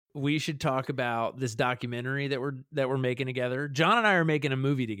we should talk about this documentary that we're making together. John and I are making a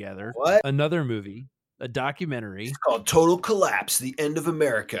movie together. What? Another movie, a documentary. It's called Total Collapse: The End of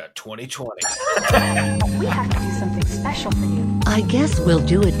America 2020. We have to do something special for you. I guess we'll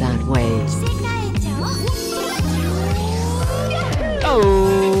do it that way.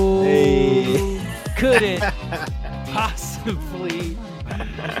 Oh, Hey. could it possibly?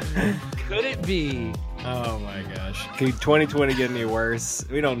 Could it be? Oh my gosh. Could 2020 get any worse?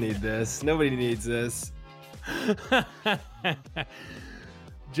 We don't need this. Nobody needs this.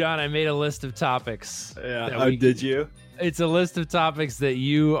 John, I made a list of topics. Yeah. Did you? It's a list of topics that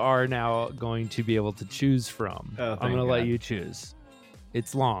you are now going to be able to choose from. Oh, I'm thank going to let God. you choose.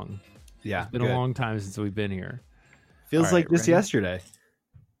 It's long. Yeah. It's been a long time since we've been here. Feels All like right, just ready? yesterday.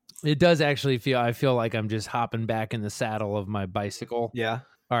 It does actually feel, I feel like I'm just hopping back in the saddle of my bicycle. Yeah.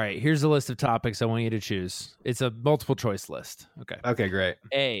 All right, here's a list of topics I want you to choose. It's a multiple choice list. Okay. Okay, great.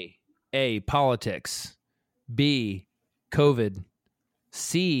 A, politics. B, COVID.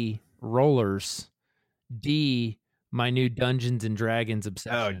 C, rollers. D, my new Dungeons and Dragons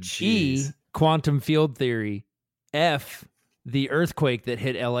obsession. Oh, E, jeez. quantum field theory. F, the earthquake that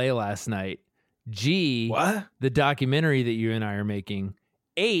hit LA last night. G, What? the documentary that you and I are making.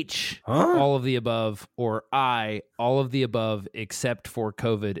 H, Huh? all of the above, or I, all of the above except for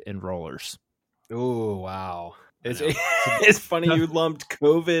COVID and rollers. Oh, wow. It's, know. it's funny you lumped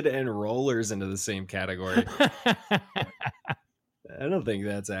COVID and rollers into the same category. I don't think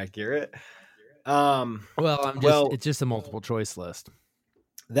that's accurate. Well, it's just a multiple choice list.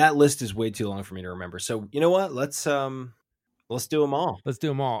 That list is way too long for me to remember. So you know what? Let's do them all. Let's do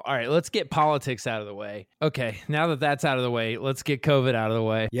them all. All right, let's get politics out of the way. Okay, now that that's out of the way, let's get COVID out of the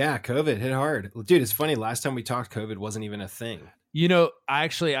way. Yeah, COVID hit hard, dude. It's funny. Last time we talked, COVID wasn't even a thing. You know, I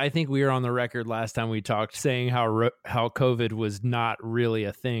think we were on the record last time we talked saying how COVID was not really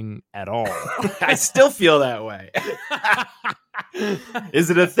a thing at all. I still feel that way. Is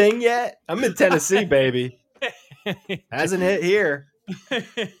it a thing yet? I'm in Tennessee, baby. Hasn't hit here.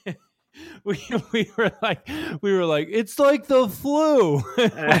 we were like it's like the flu,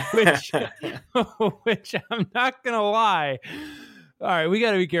 which I'm not gonna lie. All right, we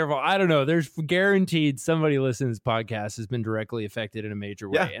got to be careful. I don't know. There's guaranteed somebody listening to this podcast has been directly affected in a major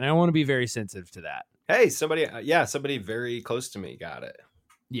way, Yeah. and I want to be very sensitive to that. Hey, somebody very close to me got it.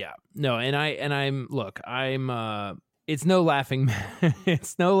 Yeah, no, I'm it's no laughing,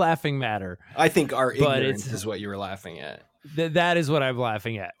 it's no laughing matter. I think our But ignorance it's- is what you were laughing at. That is what I'm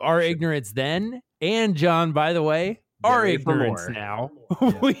laughing at. Our ignorance then, and John, by the way, our Ready for ignorance more. now.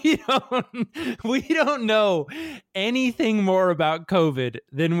 Yeah. We don't know anything more about COVID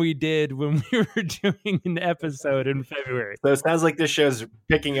than we did when we were doing an episode in February. So it sounds like this show's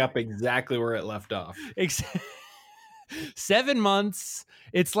picking up exactly where it left off. 7 months.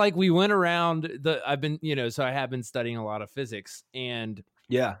 It's like we went around so I have been studying a lot of physics, and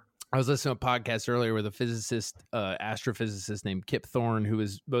Yeah. I was listening to a podcast earlier with a physicist, astrophysicist named Kip Thorne, who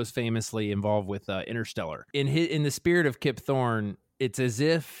is most famously involved with Interstellar. In the spirit of Kip Thorne, it's as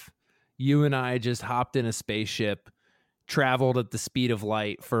if you and I just hopped in a spaceship, traveled at the speed of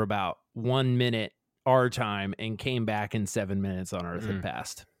light for about 1 minute our time, and came back in 7 minutes on Earth had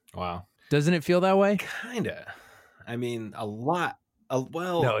passed. Wow. Doesn't it feel that way? Kinda. I mean, a lot.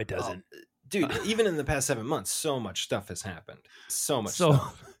 No, it doesn't. Dude, even in the past 7 months, so much stuff has happened. So much So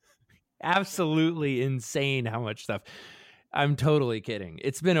stuff. absolutely insane how much stuff. I'm totally kidding.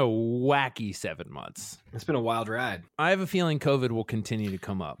 It's been a wacky 7 months. It's been a wild ride. I have a feeling COVID will continue to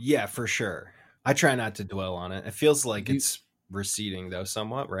come up. Yeah, for sure. I try not to dwell on it. It feels like it's receding, though,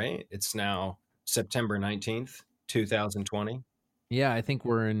 somewhat, right? It's now September 19th, 2020. Yeah, I think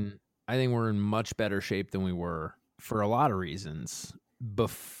we're in much better shape than we were for a lot of reasons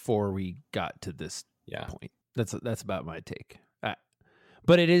before we got to this Yeah. point. That's about my take.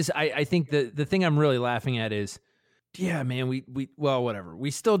 But it is. I think the thing I'm really laughing at is, yeah, man. Well, whatever.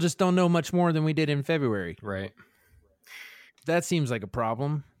 We still just don't know much more than we did in February. Right. That seems like a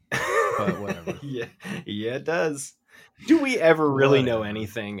problem. But whatever. Yeah, it does. Do we ever really know Whatever.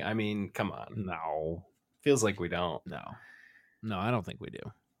 anything? I mean, come on. No, Feels like we don't. no, I don't think we do.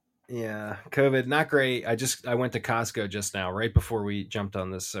 Yeah, COVID, not great. I went to Costco just now, right before we jumped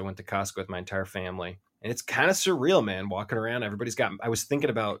on this. I went to Costco with my entire family. And it's kind of surreal, man, walking around. I was thinking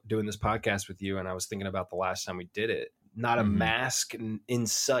about doing this podcast with you, and I was thinking about the last time we did it. Not a Mhm. mask in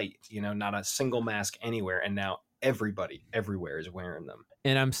sight, not a single mask anywhere. And now everybody everywhere is wearing them.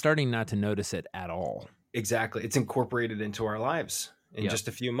 And I'm starting not to notice it at all. Exactly. It's incorporated into our lives in Yep. just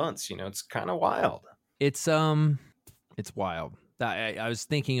a few months. It's kind of wild. It's wild. I was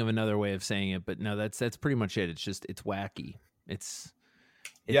thinking of another way of saying it, but no, that's pretty much it. It's wacky. It's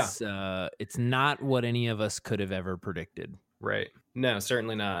It's not what any of us could have ever predicted. Right. No,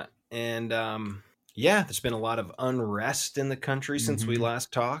 certainly not. And there's been a lot of unrest in the country since we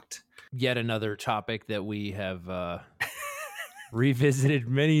last talked. Yet another topic that we have revisited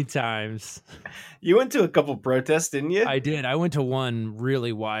many times. You went to a couple protests, didn't you? I did. I went to one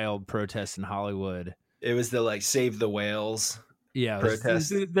really wild protest in Hollywood. It was the Save the Whales. Yeah,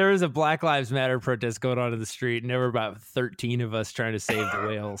 protest. There was a Black Lives Matter protest going on in the street, and there were about 13 of us trying to save the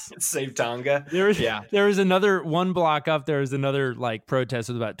whales. Save Tonga. There was another one block up. There was another protest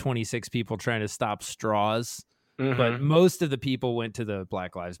with about 26 people trying to stop straws. But most of the people went to the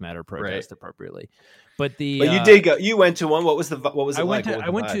Black Lives Matter protest appropriately. But you did go. You went to one. What was it like? I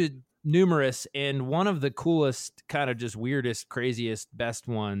went to numerous, and one of the coolest, kind of just weirdest, craziest, best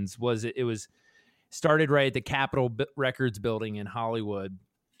ones was it was started right at the Capitol Records building in Hollywood.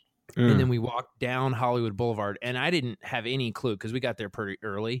 And then we walked down Hollywood Boulevard, and I didn't have any clue because we got there pretty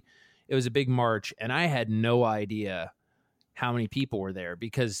early. It was a big march, and I had no idea how many people were there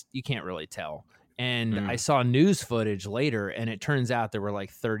because you can't really tell. And I saw news footage later, and it turns out there were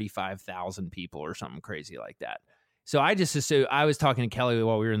 35,000 people or something crazy like that. So I just assumed, I was talking to Kelly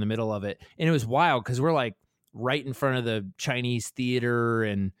while we were in the middle of it, and it was wild because we're right in front of the Chinese theater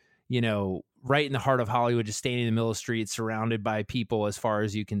and, right in the heart of Hollywood, just standing in the middle of the street, surrounded by people as far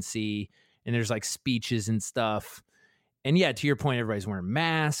as you can see. And there's speeches and stuff. And yeah, to your point, everybody's wearing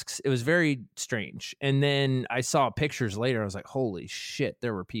masks. It was very strange. And then I saw pictures later. I was like, holy shit,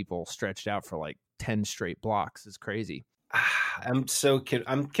 there were people stretched out for 10 straight blocks. It's crazy.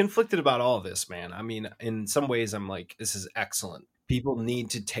 I'm conflicted about all of this, man. I mean, in some ways, I'm like, this is excellent. People need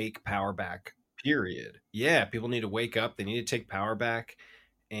to take power back, period. Yeah, people need to wake up. They need to take power back.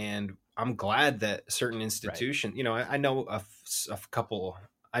 And I'm glad that certain institutions, I know a couple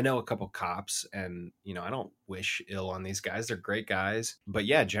cops, and, I don't wish ill on these guys. They're great guys. But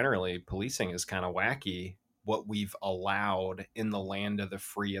yeah, generally policing is kind of wacky. What we've allowed in the land of the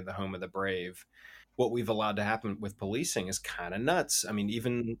free and the home of the brave, what we've allowed to happen with policing is kind of nuts. I mean,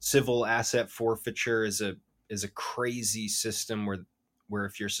 even civil asset forfeiture is a crazy system where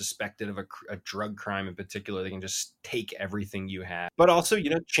if you're suspected of a drug crime in particular, they can just take everything you have. But also,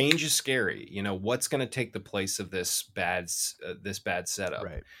 change is scary. What's going to take the place of this bad setup?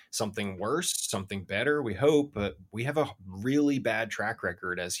 Right. Something worse, something better, we hope. But we have a really bad track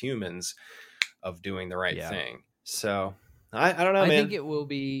record as humans of doing the right thing. So I don't know, man. I think it will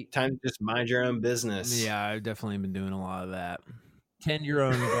be time to just mind your own business. Yeah, I've definitely been doing a lot of that. Tend your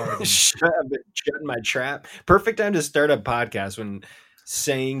own garden. Shutting my trap. Perfect time to start a podcast when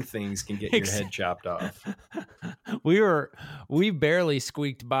saying things can get your head chopped off. We barely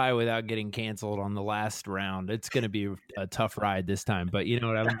squeaked by without getting canceled on the last round. It's going to be a tough ride this time, but you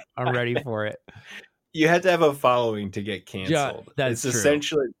know what? I'm ready for it. You had to have a following to get canceled. That's true.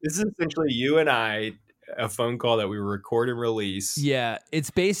 This is essentially you and I, a phone call that we record and release. Yeah,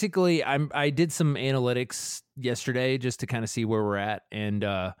 it's basically I did some analytics yesterday just to kind of see where we're at, and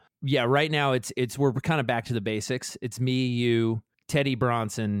right now it's we're kind of back to the basics. It's me, you, Teddy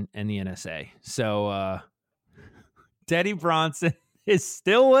Bronson, and the NSA. So Teddy Bronson is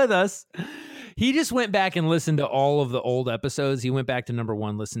still with us. He just went back and listened to all of the old episodes. He went back to number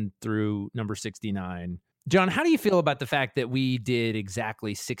 1, listened through number 69. John, how do you feel about the fact that we did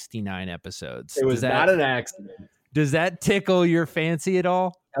exactly 69 episodes? It was not an accident. Does that tickle your fancy at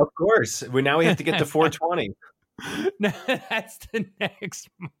all? Of course. Now we have to get to 420. No, that's the next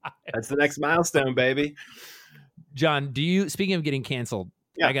milestone. That's the next milestone, baby. John, speaking of getting canceled,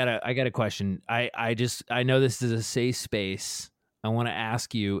 yeah. I got a question. I know this is a safe space. I want to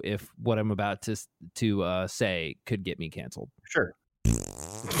ask you if what I'm about to say could get me canceled. Sure.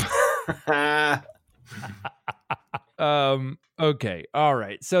 Okay. All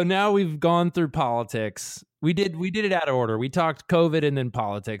right. So now we've gone through politics. We did it out of order. We talked COVID and then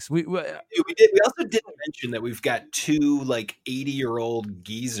politics. We did. We also didn't mention that we've got 2 80-year-old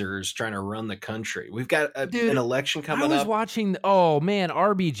geezers trying to run the country. We've got an election coming up. I was watching. Oh man,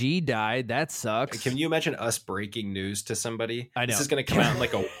 RBG died. That sucks. Can you imagine us breaking news to somebody? I know this is going to come out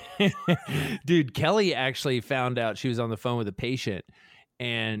in a. Dude, Kelly actually found out she was on the phone with a patient,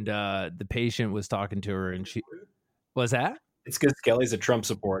 and the patient was talking to her, and she was that. It's because Kelly's a Trump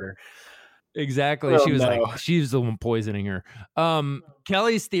supporter. Exactly. She was she was the one poisoning her.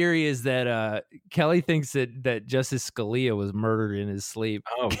 Kelly's theory is that Kelly thinks that Justice Scalia was murdered in his sleep.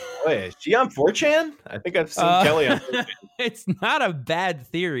 Oh boy, is she on 4chan? I think I've seen Kelly on 4chan. It's not a bad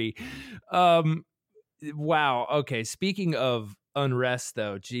theory. Wow. Okay. Speaking of unrest,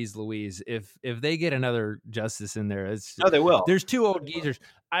 though, geez Louise, if they get another justice in there, they will. There's 2 old geezers.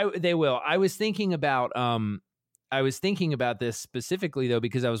 They will. I was thinking about I was thinking about this specifically though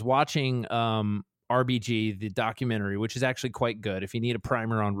because I was watching RBG, the documentary, which is actually quite good. If you need a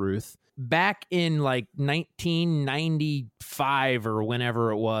primer on Ruth, back in like 1995 or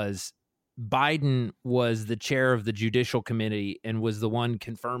whenever it was, Biden was the chair of the Judicial Committee and was the one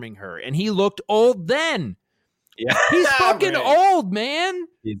confirming her, and he looked old then. Yeah, He's fucking old, man.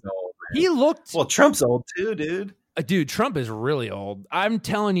 He's old. Man. He looked well. Trump's old too, dude. Dude, Trump is really old. I'm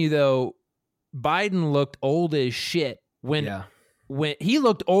telling you though, Biden looked old as shit when he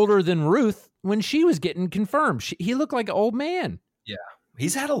looked older than Ruth when she was getting confirmed. He looked like an old man. Yeah,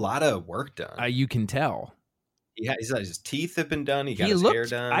 he's had a lot of work done. You can tell. He's his teeth have been done. He got his hair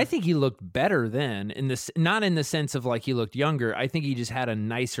done. I think he looked better then, not in the sense of like he looked younger. I think he just had a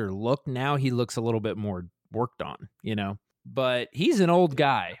nicer look. Now he looks a little bit more worked on, you know. But he's an old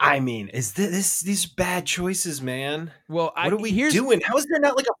guy. I mean, is these bad choices, man? Well, what are we doing? How is there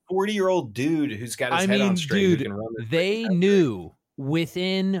not like a 40-year-old dude who's got his head on straight? Dude, who can run they knew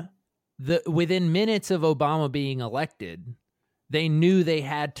within minutes of Obama being elected, they knew they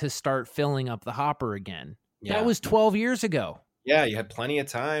had to start filling up the hopper again. Yeah. That was 12 years ago. Yeah, you had plenty of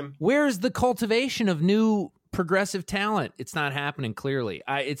time. Where's the cultivation of new progressive talent? It's not happening. Clearly,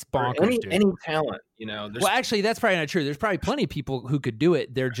 it's bonkers. Any talent, you know. Well, actually, that's probably not true. There's probably plenty of people who could do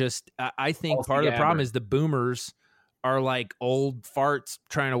it. They're just, I think, part of the problem is the boomers are like old farts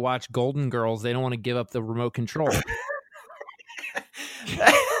trying to watch Golden Girls. They don't want to give up the remote control.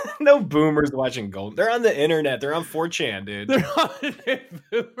 No boomers watching Golden. They're on the internet. They're on 4chan, dude.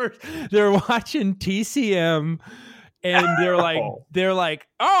 They're watching TCM. And they're like,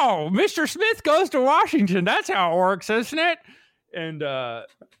 oh, Mr. Smith goes to Washington. That's how it works, isn't it? And can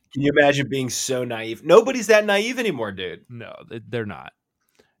you imagine being so naive? Nobody's that naive anymore, dude. No, they're not.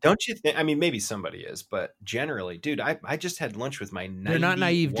 Don't you think? I mean, maybe somebody is, but generally, dude, I just had lunch with my 91. They're not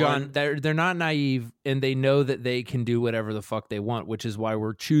naive, John. They're not naive, and they know that they can do whatever the fuck they want, which is why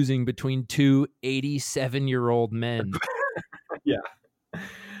we're choosing between two 87-year-old men. Yeah.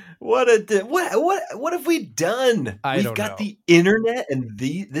 What have we done? We've got the internet, and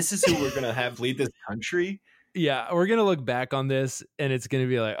this is who we're gonna have lead this country. Yeah, we're gonna look back on this, and it's gonna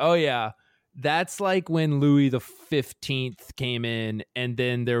be like, oh yeah, that's like when Louis the 15th came in, and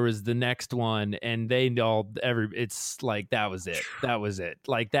then there was the next one, and they all it's like that was it. That was it.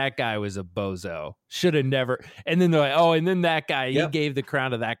 Like that guy was a bozo. Should have never. And then they're like, oh, and then that guy, he gave the crown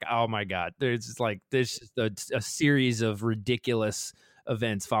to that guy. Oh my god, there's just a series of ridiculous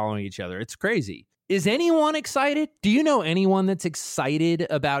events following each other. It's crazy. Is anyone excited? Do you know anyone that's excited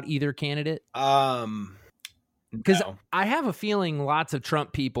about either candidate? Because no. I have a feeling lots of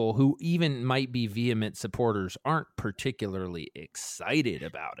Trump people who even might be vehement supporters aren't particularly excited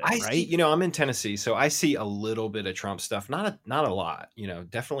about it. Right? See, I'm in Tennessee, so I see a little bit of Trump stuff. Not a lot.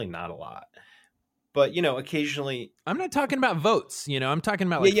 Definitely not a lot. But occasionally, I'm not talking about votes. I'm talking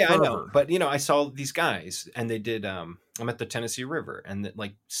about like fervor. I know. But I saw these guys, and they did. I'm at the Tennessee River, and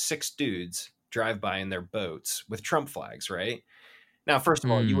like 6 dudes drive by in their boats with Trump flags. Right now, first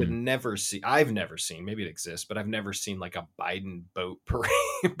of all, you would never see. I've never seen. Maybe it exists, but I've never seen like a Biden boat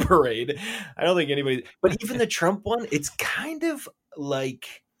parade. I don't think anybody. But even the Trump one, it's kind of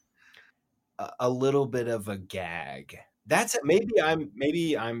like a little bit of a gag. That's maybe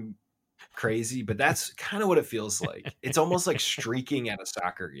I'm crazy, but that's kind of what it feels like. It's almost like streaking at a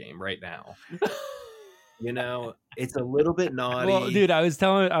soccer game right now. It's a little bit naughty. Well, dude, I was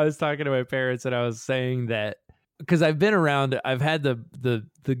talking to my parents, and I was saying that because I've had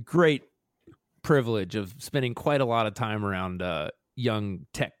the great privilege of spending quite a lot of time around young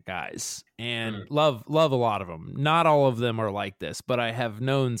tech guys, and love a lot of them. Not all of them are like this, but I have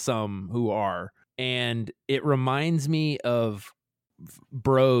known some who are, and it reminds me of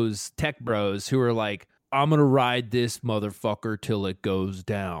tech bros who are like, I'm gonna ride this motherfucker till it goes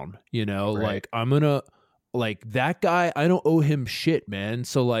down, right. Like I'm gonna, like that guy, I don't owe him shit, man,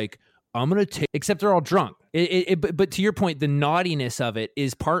 so like I'm gonna take, except they're all drunk. But to your point, the naughtiness of it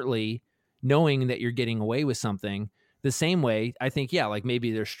is partly knowing that you're getting away with something. The same way, I think, like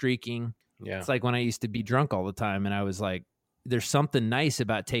maybe they're streaking. Yeah, it's like when I used to be drunk all the time, and I was like, there's something nice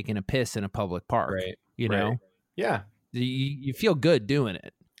about taking a piss in a public park, right? Yeah. You feel good doing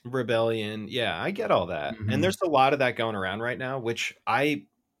it. Rebellion. Yeah, I get all that. Mm-hmm. And there's a lot of that going around right now, which I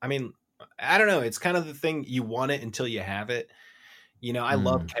mean, I don't know. It's kind of the thing. You want it until you have it. I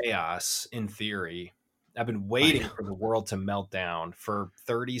love chaos in theory. I've been waiting for the world to melt down for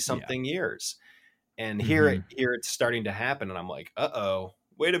 30 something years. And here it's starting to happen. And I'm like, uh-oh,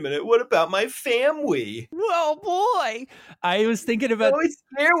 wait a minute. What about my family? Well, boy, I was thinking about. Oh, it's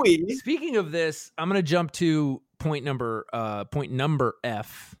scary. Speaking of this, I'm going to jump to point number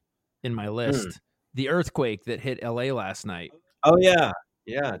F in my list. the earthquake that hit LA last night. Oh yeah.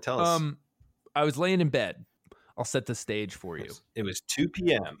 Yeah. Tell us. I was laying in bed. I'll set the stage for you. It was 2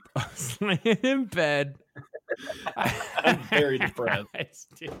 p.m. I was laying in bed. I'm very depressed. It's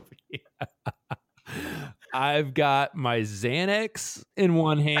 2 p.m. I've got my Xanax in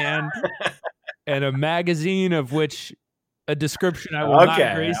one hand and a magazine of which a description I will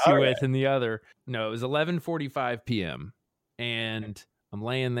not grace you with in the other. No, it was 11:45 p.m. and I'm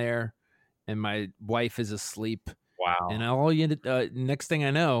laying there and my wife is asleep. Wow. And next thing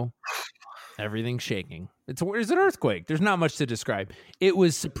I know, everything's shaking. It's an earthquake. There's not much to describe. It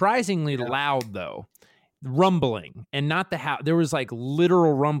was surprisingly loud though. Rumbling, and not the house. There was like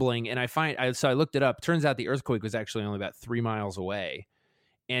literal rumbling, and so I looked it up. Turns out the earthquake was actually only about 3 miles away,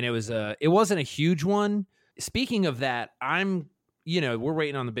 and it wasn't a huge one. Speaking of that, we're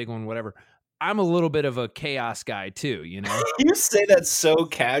waiting on the big one, whatever. I'm a little bit of a chaos guy too, you know. You say that so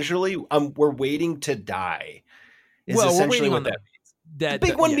casually. We're waiting to die. Well, we're waiting on that. The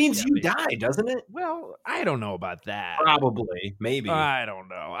big one means you die, doesn't it? Well, I don't know about that. Probably, maybe. I don't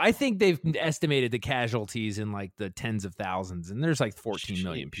know. I think they've estimated the casualties in like the tens of thousands, and there's like 14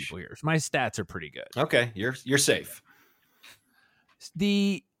 million people here. So my stats are pretty good. Okay, you're safe.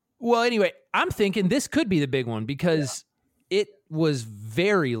 Anyway, I'm thinking this could be the big one because it was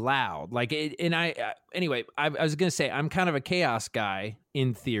very loud. Like I was gonna say I'm kind of a chaos guy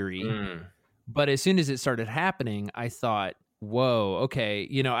in theory, but as soon as it started happening, I thought, whoa, okay.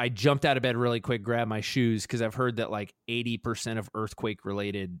 I jumped out of bed really quick, grabbed my shoes because I've heard that like 80% of earthquake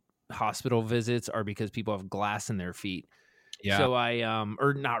related hospital visits are because people have glass in their feet. Yeah. So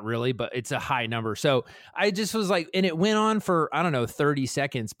or not really, but it's a high number. So I just was like, and it went on for, I don't know, 30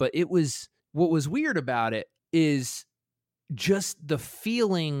 seconds, but what was weird about it is just the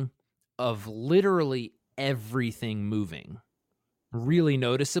feeling of literally everything moving really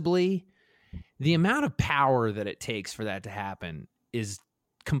noticeably. The amount of power that it takes for that to happen is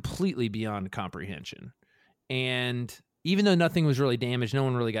completely beyond comprehension. And even though nothing was really damaged, no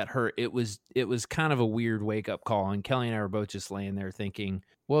one really got hurt, it was kind of a weird wake-up call. And Kelly and I were both just laying there thinking,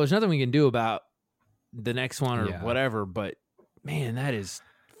 well, there's nothing we can do about the next one or whatever, but man, that is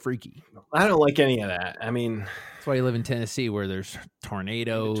freaky. I don't like any of that. I mean, that's why you live in Tennessee where there's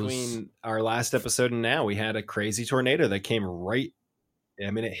tornadoes. Between our last episode and now, we had a crazy tornado that came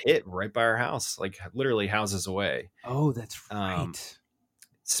it hit right by our house, like literally houses away. Oh, that's right.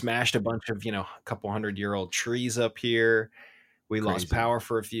 Smashed a bunch of, a couple 100-year-old trees up here. We lost power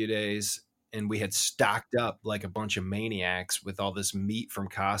for a few days, and we had stocked up like a bunch of maniacs with all this meat from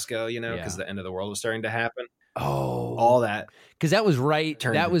Costco, because the end of the world was starting to happen. Oh, all that. Because that was right.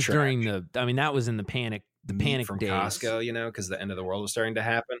 That was during that was in the panic from days. Costco, because the end of the world was starting to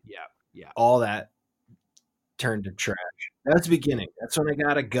happen. Yeah. All that turned to trash. That's the beginning. That's when I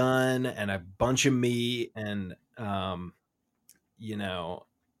got a gun and a bunch of meat and,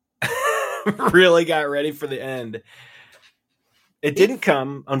 really got ready for the end. It didn't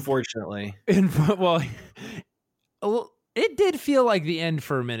come, unfortunately. Well, it did feel like the end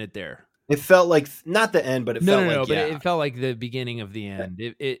for a minute there. It felt like not the end, but it felt like but it felt like the beginning of the end.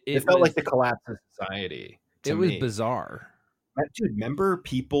 It felt like the collapse of society. It was bizarre. Dude, remember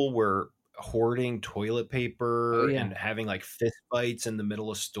people were hoarding toilet paper and having like fist fights in the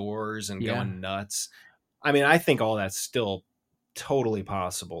middle of stores and going nuts. I mean, I think all that's still totally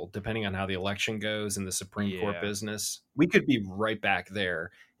possible depending on how the election goes and the Supreme Court business. We could be right back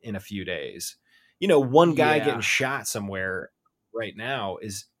there in a few days. One guy getting shot somewhere right now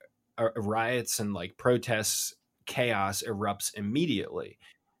is riots and like protests, chaos erupts immediately.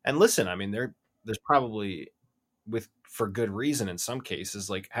 And listen, I mean, there's probably for good reason in some cases,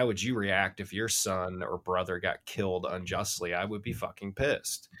 like how would you react if your son or brother got killed unjustly? I would be fucking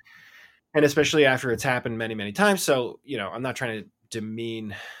pissed. And especially after it's happened many, many times. So, I'm not trying to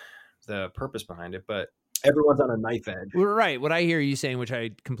demean the purpose behind it, but everyone's on a knife edge. Right. What I hear you saying, which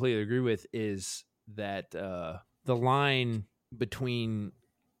I completely agree with, is that the line between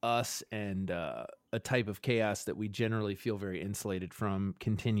us and a type of chaos that we generally feel very insulated from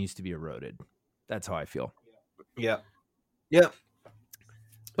continues to be eroded. That's how I feel. Yeah.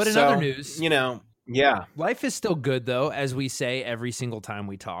 But in other news, life is still good though, as we say every single time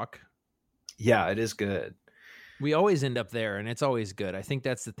we talk. Yeah, it is good. We always end up there, and it's always good. I think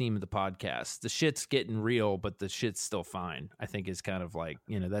that's the theme of the podcast. The shit's getting real, but the shit's still fine. I think is kind of like,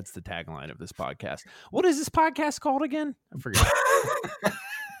 that's the tagline of this podcast. What is this podcast called again? I forget.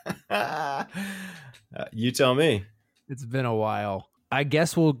 You tell me. It's been a while. I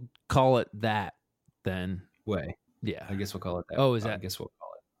guess we'll call it that then. Yeah, I guess we'll call it that. Oh, is that? I guess we'll call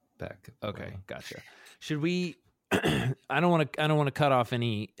it back. Okay, gotcha. Should we I don't want to cut off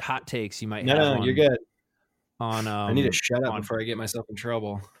any hot takes you might have. No, you're good. On I need to shut up on- before I get myself in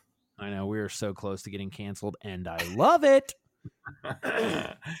trouble. I know we are so close to getting canceled, and I love it.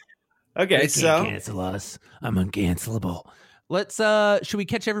 Okay, They so can't cancel us. I'm uncancelable. Let's should we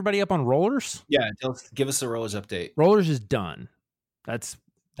catch everybody up on Rollers? yeah, give us the Rollers update. Rollers is done. That's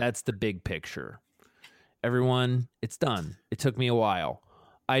the big picture. Everyone, it's done. It took me a while.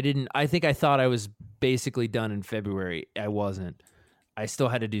 I think I thought I was basically done in February. I wasn't. I still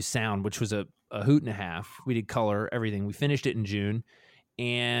had to do sound, which was a hoot and a half. We did color, everything. We finished it in June,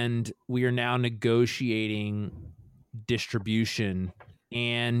 and we are now negotiating distribution.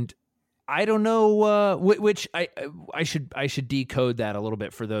 And I don't know which I should decode that a little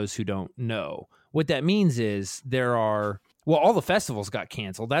bit for those who don't know. What that means is all the festivals got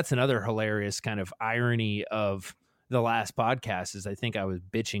canceled. That's another hilarious kind of irony of the last podcast is I think I was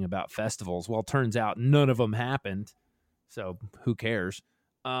bitching about festivals. Well, turns out none of them happened. So who cares?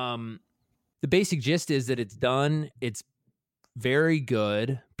 The basic gist is that it's done. It's very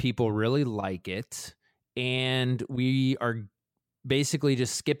good. People really like it. And we are basically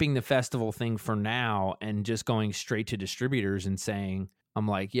just skipping the festival thing for now and just going straight to distributors and saying, I'm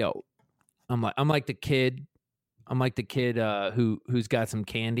like the kid who's got some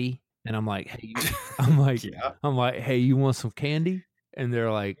candy, and I'm like, hey, hey, you want some candy? And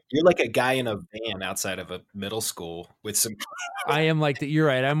they're like, you're like a guy in a van outside of a middle school with some. I am like you're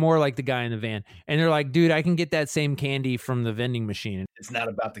right. I'm more like the guy in the van, and they're like, dude, I can get that same candy from the vending machine. It's not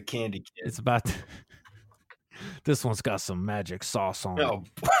about the candy, kid. It's about this one's got some magic sauce on it. Oh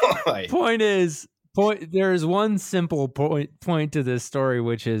boy. There is one simple point to this story,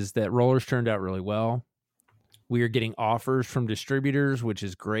 which is that Rollers turned out really well. We are getting offers from distributors, which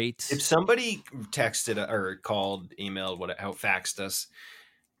is great. If somebody texted or called, emailed, faxed us,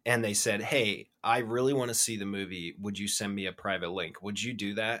 and they said, hey, I really want to see the movie, would you send me a private link? Would you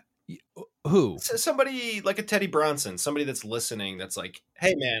do that? Who? So somebody like a Teddy Bronson, somebody that's listening, that's like,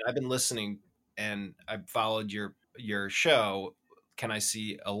 hey man, I've been listening and I've followed your show. Can I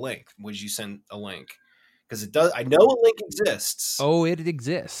see a link? Would you send a link? Because it does. I know a link exists. Oh, it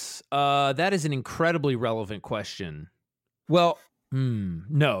exists. That is an incredibly relevant question. Well,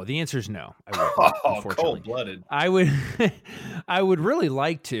 no. The answer is no. Cold-blooded. I would, I would really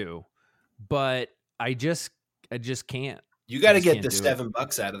like to, but I just can't. You got to get the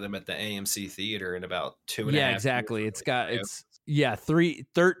 $7 out of them at the AMC theater in about 2.5 Yeah, exactly. years.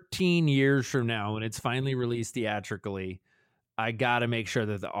 13 years from now when it's finally released theatrically. I got to make sure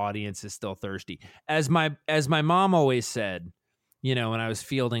that the audience is still thirsty. As my mom always said, when I was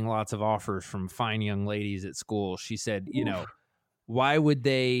fielding lots of offers from fine young ladies at school, she said, why would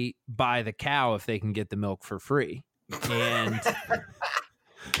they buy the cow if they can get the milk for free? And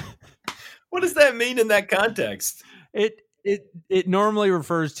what does that mean in that context? It normally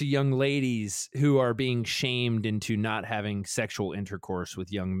refers to young ladies who are being shamed into not having sexual intercourse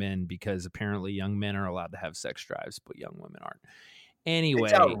with young men because apparently young men are allowed to have sex drives, but young women aren't. Anyway,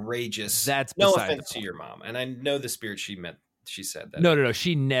 it's outrageous. That's no offense to your mom, and I know the spirit she said that. No,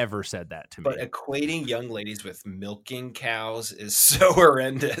 she never said that to me. But equating young ladies with milking cows is so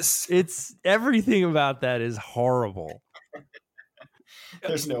horrendous. It's everything about that is horrible.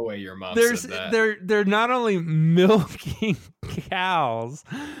 There's no way your mom said that. They're not only milking cows,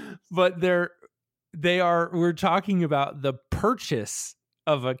 but we're talking about the purchase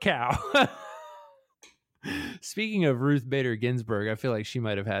of a cow. Speaking of Ruth Bader Ginsburg, I feel like she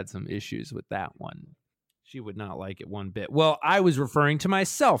might have had some issues with that one. She would not like it one bit. Well, I was referring to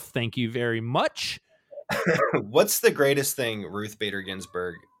myself. Thank you very much. What's the greatest thing Ruth Bader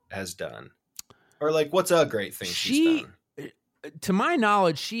Ginsburg has done? Or what's a great thing she's done? To my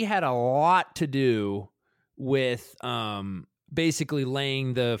knowledge, she had a lot to do with basically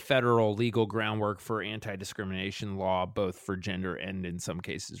laying the federal legal groundwork for anti-discrimination law, both for gender and in some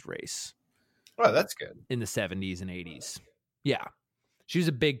cases race. Oh, that's good. In the 70s and 80s. Yeah. She was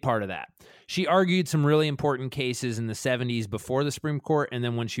a big part of that. She argued some really important cases in the 70s before the Supreme Court. And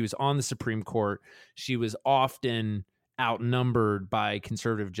then when she was on the Supreme Court, she was often outnumbered by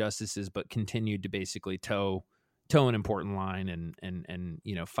conservative justices, but continued to basically toe an important line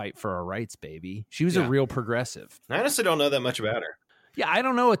and fight for our rights, baby. She was a real progressive. I honestly don't know that much about her. Yeah, I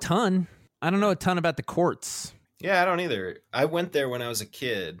don't know a ton. I don't know a ton about the courts. Yeah, I don't either. I went there when I was a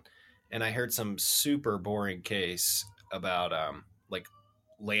kid, and I heard some super boring case about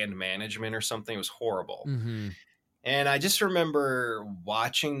land management or something. It was horrible. Mm-hmm. And I just remember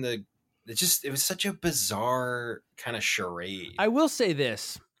watching it was such a bizarre kind of charade. I will say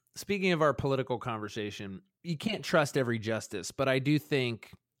this, speaking of our political conversation, you can't trust every justice, but I do think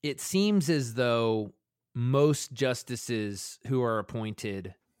it seems as though most justices who are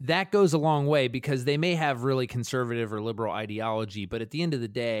appointed, that goes a long way because they may have really conservative or liberal ideology, but at the end of the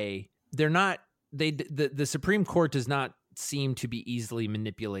day, they're not. The Supreme Court does not seem to be easily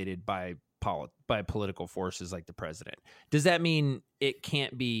manipulated by political forces like the president. Does that mean it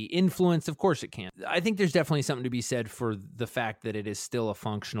can't be influenced? Of course it can. I think there's definitely something to be said for the fact that it is still a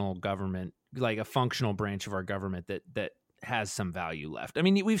functional government, like a functional branch of our government that has some value left. I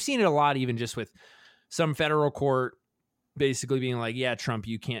mean, we've seen it a lot, even just with some federal court basically being like, yeah, Trump,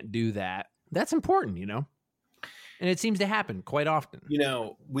 you can't do that. That's important, and it seems to happen quite often.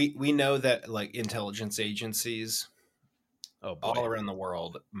 We know that like intelligence agencies all boy. around the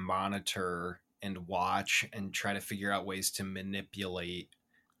world monitor and watch and try to figure out ways to manipulate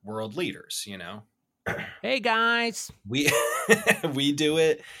world leaders. Hey guys, We we do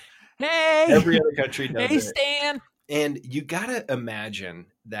it. hey, Every other country does hey it. Stan. And you gotta imagine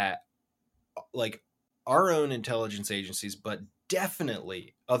that, like, our own intelligence agencies, but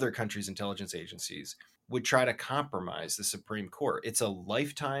definitely other countries' intelligence agencies would try to compromise the Supreme Court. It's a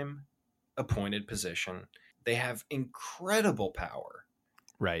lifetime appointed position. They have incredible power.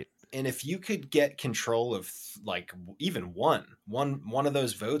 Right. And if you could get control of like even one of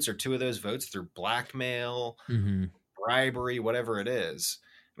those votes or two of those votes through blackmail, bribery, whatever it is.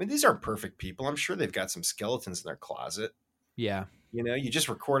 I mean, these aren't perfect people. I'm sure they've got some skeletons in their closet. Yeah. You just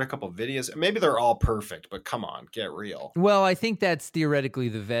record a couple of videos. Maybe they're all perfect, but come on, get real. Well, I think that's theoretically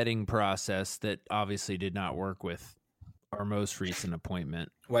the vetting process that obviously did not work with our most recent appointment.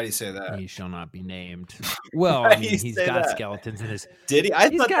 Why do you say that? He shall not be named. Well, I mean, he's got skeletons in his. Did he? I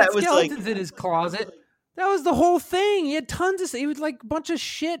thought that was like skeletons in his closet. That was the whole thing. He had tons of. He was like a bunch of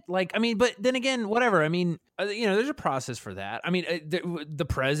shit. Like, I mean, but then again, whatever. I mean, there's a process for that. I mean, the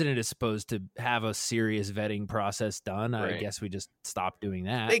president is supposed to have a serious vetting process done. Right. I guess we just stopped doing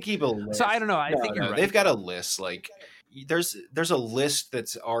that. They keep a list. So I don't know. I think you're right. They've got a list. Like, there's a list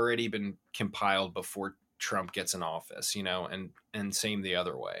that's already been compiled before Trump gets in office. And same the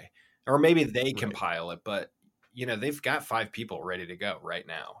other way, or maybe they compile it, but they've got 5 people ready to go right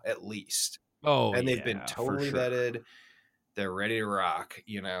now, at least. Oh, and they've been totally vetted. They're ready to rock,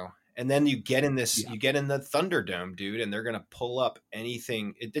 And then you get in this, you get in the Thunderdome, dude, and they're going to pull up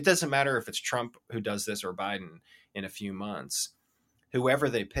anything. It doesn't matter if it's Trump who does this or Biden in a few months. Whoever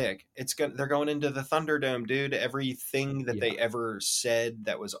they pick, they're going into the Thunderdome, dude. Everything that they ever said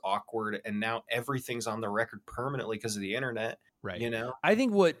that was awkward, and now everything's on the record permanently because of the internet. Right. I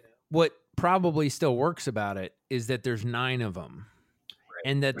think what probably still works about it is that there's 9 of them.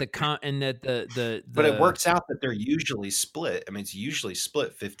 And that but it works out that they're usually split. I mean, it's usually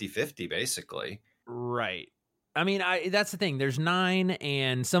split 50-50, basically. Right. I mean, that's the thing. There's 9,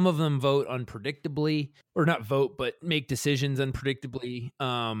 and some of them vote unpredictably, or not vote, but make decisions unpredictably.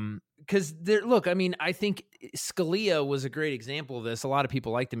 Because look, I mean, I think Scalia was a great example of this. A lot of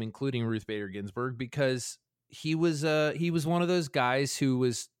people liked him, including Ruth Bader Ginsburg, because he was one of those guys who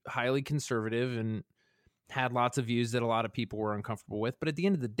was highly conservative and had lots of views that a lot of people were uncomfortable with. But at the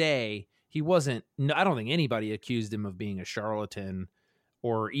end of the day, he wasn't. I don't think anybody accused him of being a charlatan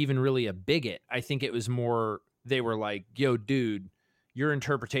or even really a bigot. I think it was more, they were like, yo, dude, your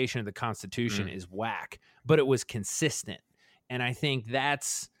interpretation of the Constitution is whack, but it was consistent. And I think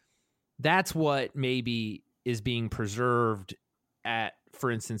that's what maybe is being preserved at, for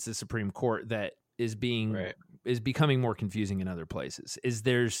instance, the Supreme Court, that is becoming more confusing in other places. Is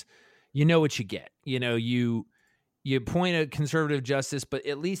there's, what you get. You appoint a conservative justice, but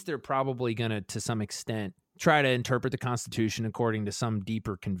at least they're probably going to some extent, try to interpret the Constitution according to some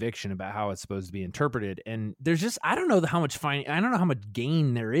deeper conviction about how it's supposed to be interpreted. And there's just, I don't know how much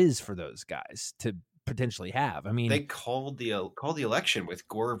gain there is for those guys to potentially have. I mean, they called the election with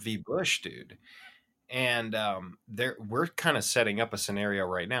Gore v. Bush, dude. And we're kind of setting up a scenario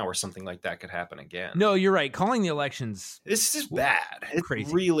right now where something like that could happen again. No, you're right. Calling the elections, this is bad. It's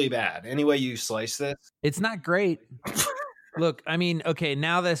crazy. Really bad. Any way you slice this, it's not great. Look, I mean, okay,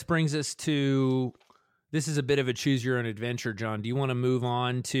 now this brings us to, this is a bit of a choose your own adventure, John. Do you want to move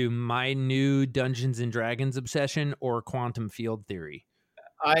on to my new Dungeons and Dragons obsession or quantum field theory?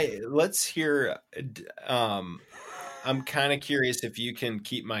 Let's hear. I'm kind of curious if you can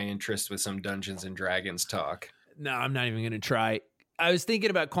keep my interest with some Dungeons and Dragons talk. No, I'm not even going to try. I was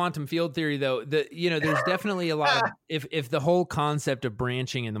thinking about quantum field theory, though. There's definitely a lot of, if the whole concept of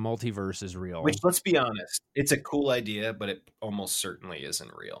branching in the multiverse is real. Which, let's be honest, it's a cool idea, but it almost certainly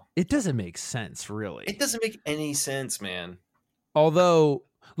isn't real. It doesn't make sense, really. It doesn't make any sense, man. Although,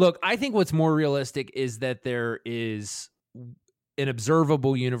 look, I think what's more realistic is that there is an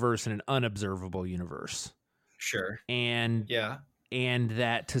observable universe and an unobservable universe. Sure. And yeah, and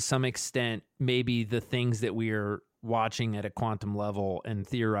that to some extent, maybe the things that we are watching at a quantum level and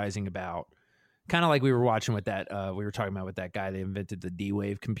theorizing about, kind of like we were watching with that, we were talking about with that guy that invented the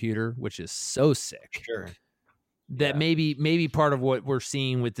D-Wave computer, which is so sick. Sure. That Yeah. maybe part of what we're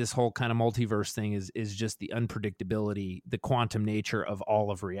seeing with this whole kind of multiverse thing is just the unpredictability, the quantum nature of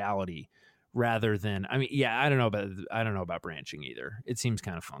all of reality, rather than, I mean, yeah, I don't know about branching either. It seems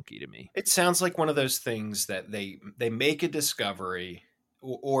kind of funky to me. It sounds like one of those things that they make a discovery,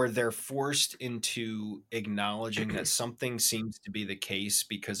 or they're forced into acknowledging that something seems to be the case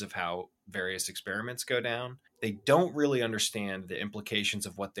because of how various experiments go down. They don't really understand the implications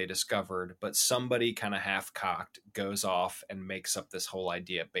of what they discovered, but somebody kind of half-cocked goes off and makes up this whole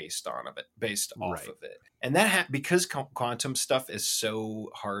idea based off of it. And that because quantum stuff is so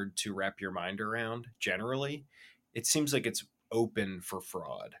hard to wrap your mind around generally, it seems like it's open for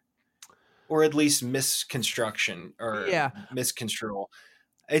fraud, or at least misconstruction or misconstrual.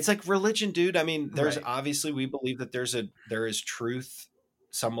 It's like religion, dude. I mean, there's obviously, we believe that there is truth,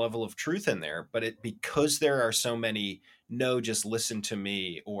 some level of truth in there, but because there are so many no, just listen to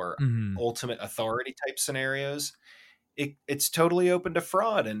me, or ultimate authority type scenarios, it's totally open to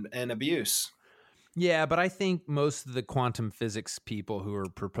fraud and abuse. Yeah, but I think most of the quantum physics people who are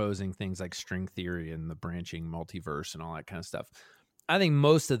proposing things like string theory and the branching multiverse and all that kind of stuff, I think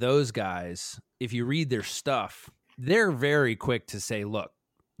most of those guys, if you read their stuff, they're very quick to say, look,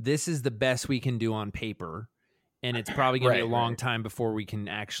 this is the best we can do on paper, and it's probably going to be a long time before we can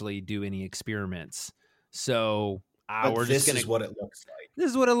actually do any experiments. So we're just going to... This is what it looks like. This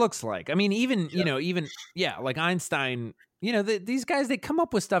is what it looks like. I mean, even like Einstein, these guys, they come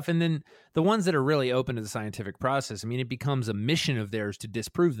up with stuff, and then the ones that are really open to the scientific process, I mean, it becomes a mission of theirs to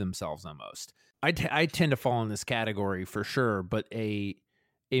disprove themselves almost. I tend to fall in this category for sure, but a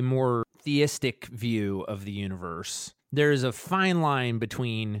more theistic view of the universe, there is a fine line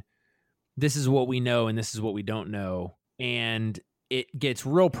between this is what we know and this is what we don't know, and it gets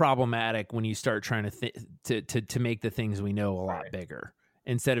real problematic when you start trying to make the things we know a lot bigger,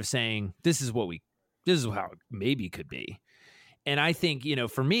 instead of saying this is how it maybe could be. And I think,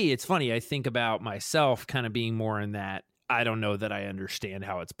 for me, it's funny. I think about myself kind of being more in that, I don't know that I understand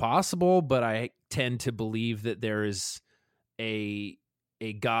how it's possible, but I tend to believe that there is a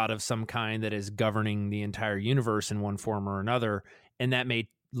God of some kind that is governing the entire universe in one form or another. And that may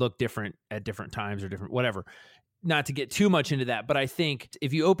look different at different times or different, whatever. Not to get too much into that, but I think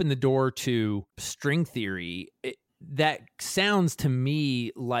if you open the door to string theory, that sounds to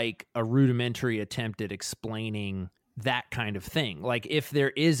me like a rudimentary attempt at explaining that kind of thing. Like, if there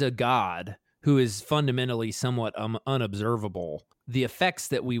is a God who is fundamentally somewhat unobservable, the effects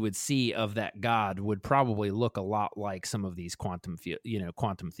that we would see of that God would probably look a lot like some of these quantum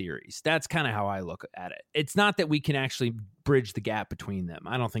theories. That's kind of how I look at it. It's not that we can actually bridge the gap between them.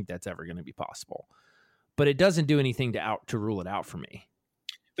 I don't think that's ever going to be possible. But it doesn't do anything to rule it out for me.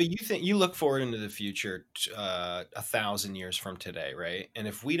 But you look forward into the future 1,000 years from today, right? And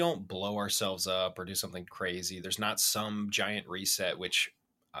if we don't blow ourselves up or do something crazy, there's not some giant reset, which,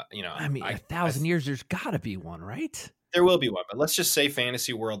 I mean, 1,000 years, there's got to be one, right? There will be one, but let's just say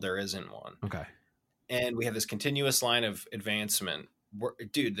fantasy world, there isn't one. Okay. And we have this continuous line of advancement.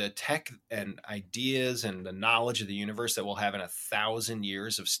 Dude, the tech and ideas and the knowledge of the universe that we'll have in 1,000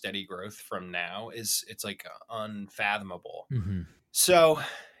 years of steady growth from now it's like unfathomable. Mm-hmm. So,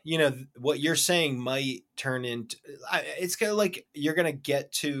 what you're saying might turn into, it's kind of like you're going to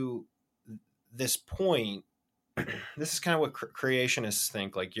get to this point. This is kind of what creationists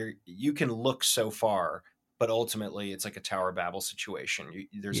think. Like, you can look so far, but ultimately it's like a Tower of Babel situation.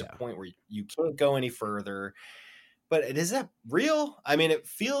 There's a point where you can't go any further. But is that real? I mean, it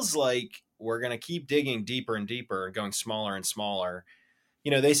feels like we're going to keep digging deeper and deeper and going smaller and smaller.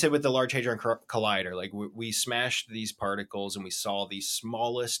 They said with the Large Hadron Collider, like we smashed these particles and we saw the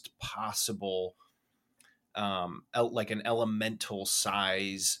smallest possible, like an elemental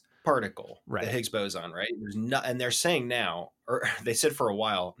size particle, right? The Higgs boson, right? And they're saying now, or they said for a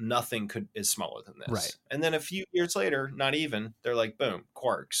while, nothing is smaller than this. Right. And then a few years later, not even, they're like, boom,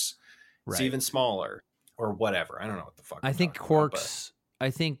 quarks. Right. It's even smaller. Or whatever. I don't know what the fuck. I think quarks.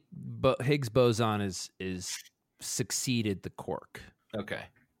 I think Higgs boson is succeeded the quark. Okay,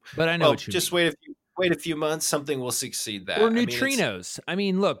 but I know what you just mean. wait a few months. Something will succeed that. Or neutrinos.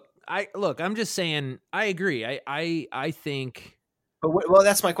 I'm just saying. I agree. I think. But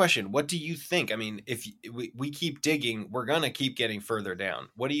that's my question. What do you think? I mean, if we keep digging, we're gonna keep getting further down.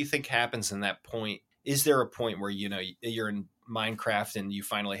 What do you think happens in that point? Is there a point where you're in Minecraft and you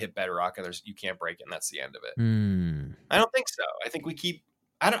finally hit bedrock and you can't break it and that's the end of it? Mm. I don't think so. I think we keep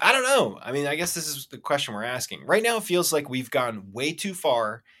I don't know. I mean, I guess this is the question we're asking. Right now, it feels like we've gone way too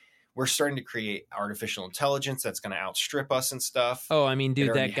far. We're starting to create artificial intelligence that's going to outstrip us and stuff. Oh, I mean, dude,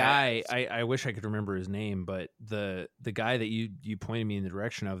 It already that guy, has. I wish I could remember his name, but the guy that you pointed me in the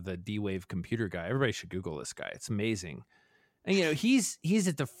direction of, the D-Wave computer guy, everybody should Google this guy. It's amazing. And, you know, he's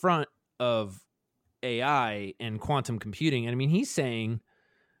at the front of AI and quantum computing. And I mean, he's saying,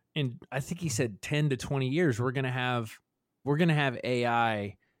 and I think he said 10 to 20 years, we're going to have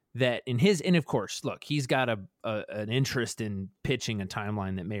AI that in his, and of course, look, he's got an interest in pitching a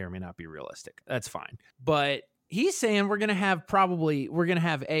timeline that may or may not be realistic. That's fine. But he's saying we're going to have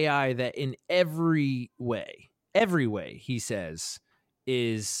AI that in every way, he says,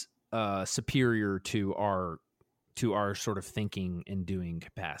 is superior to our sort of thinking and doing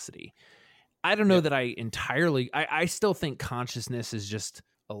capacity. I don't know that I entirely, I still think consciousness is just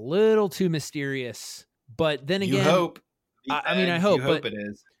a little too mysterious, but then again, You hope. I mean, I hope, you hope but it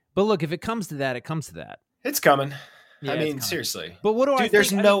is. But look, if it comes to that, it comes to that. It's coming. Yeah, I it's mean, coming. seriously. But what do I Dude,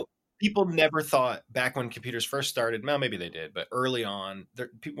 there's think? no people never thought back when computers first started. Well, maybe they did, but early on,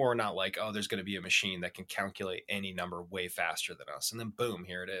 people were not like, "Oh, there's going to be a machine that can calculate any number way faster than us," and then boom,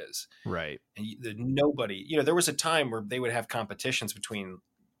 here it is. Right. And nobody, there was a time where they would have competitions between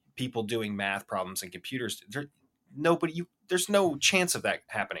people doing math problems and computers. There's no chance of that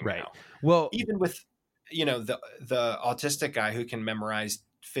happening Right. now. Well, Even with, the autistic guy who can memorize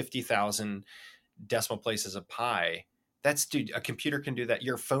 50,000 decimal places of pi. Dude, a computer can do that.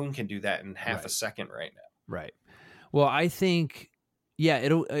 Your phone can do that in half a second right now. right. Well, I think, yeah,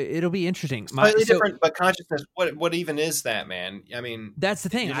 it'll be interesting. Slightly different, but consciousness. What even is that, man? I mean, That's the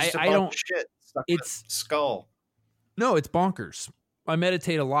thing. you're just a I bunch don't. of shit stuck in a skull. No, it's bonkers. I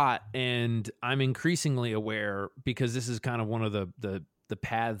meditate a lot, and I'm increasingly aware, because this is kind of one of the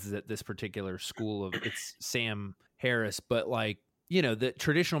paths that this particular school of, it's Sam Harris, but like, the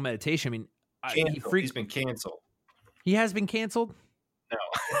traditional meditation. I mean, He's been canceled. He has been canceled. No,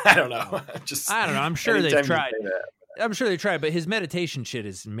 I don't know. I don't know. I'm sure they've anytime you tried. say that. I'm sure they tried, but his meditation shit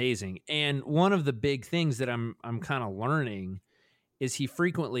is amazing. And one of the big things that I'm kind of learning is he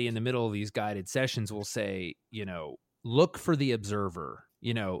frequently in the middle of these guided sessions will say, look for the observer,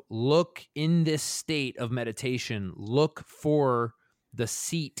 look in this state of meditation, look for the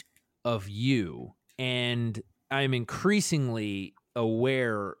seat of you. And I'm increasingly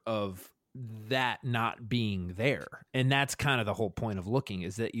aware of that not being there. And that's kind of the whole point of looking,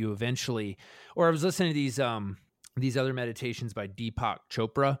 is that you eventually, or I was listening to these other meditations by Deepak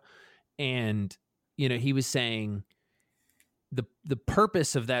Chopra, and he was saying the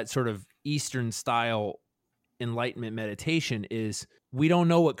purpose of that sort of Eastern style enlightenment meditation is, we don't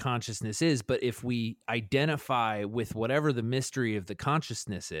know what consciousness is, but if we identify with whatever the mystery of the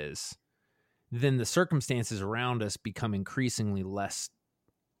consciousness is, then the circumstances around us become increasingly less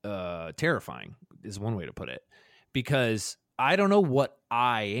terrifying, is one way to put it. Because I don't know what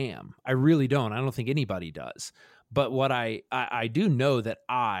I am. I really don't. I don't think anybody does. But what I do know that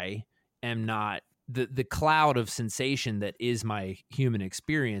I am not the cloud of sensation that is my human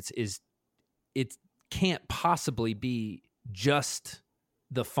experience. It can't possibly be just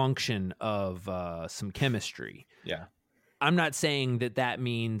the function of some chemistry. Yeah. I'm not saying that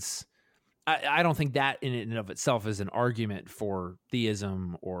means, I don't think that in and of itself is an argument for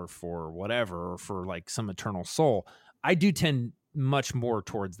theism or for whatever, or for like some eternal soul. I do tend much more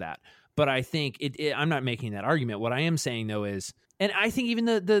towards that. But I think I'm not making that argument. What I am saying, though, is, and I think even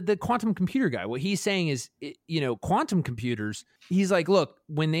the quantum computer guy, what he's saying is, quantum computers, he's like, look,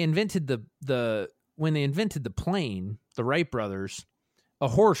 when they invented the plane, the Wright brothers, a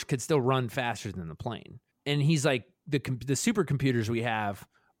horse could still run faster than the plane. And he's like, the supercomputers we have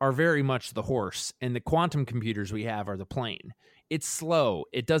are very much the horse, and the quantum computers we have are the plane. It's slow.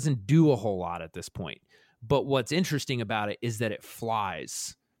 It doesn't do a whole lot at this point. But what's interesting about it is that it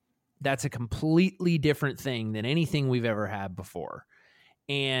flies. That's a completely different thing than anything we've ever had before.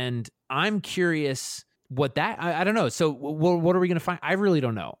 And I'm curious what that, I don't know. So what are we going to find? I really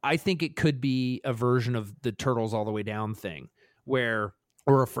don't know. I think it could be a version of the Turtles All the Way Down thing, or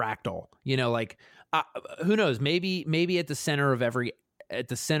a fractal, who knows? Maybe at the center of,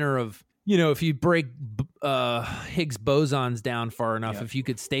 if you break Higgs bosons down far enough, if you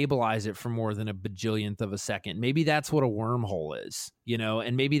could stabilize it for more than a bajillionth of a second, maybe that's what a wormhole is,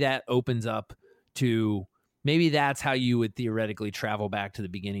 and maybe that opens up to, maybe that's how you would theoretically travel back to the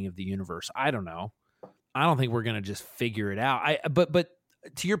beginning of the universe. I don't know. I don't think we're going to just figure it out. But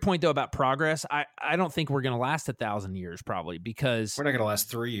to your point though about progress, I don't think we're going to last 1,000 years probably, because We're not going to last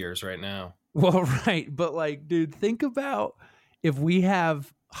 3 years right now. well, right. But like, dude, think about if we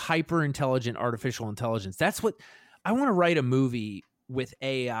have hyper intelligent artificial intelligence. That's what I want to write, a movie with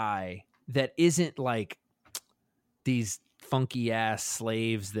AI that isn't like these funky ass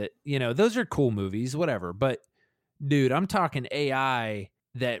slaves that, those are cool movies, whatever. But dude, I'm talking AI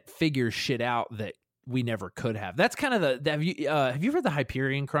that figures shit out that we never could have. That's kind of have you read the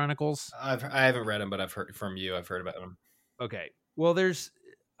Hyperion Chronicles? I haven't read them, but I've heard from you. I've heard about them. Okay. Well,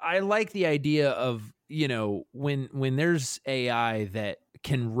 I like the idea of, when there's AI that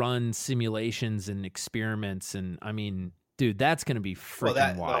can run simulations and experiments, and I mean, dude, that's going to be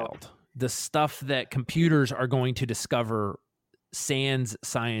freaking wild. The stuff that computers are going to discover sans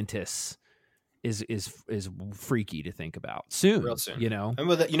scientists is freaky to think about soon. Real soon. And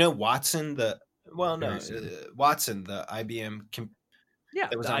Watson, Watson, the IBM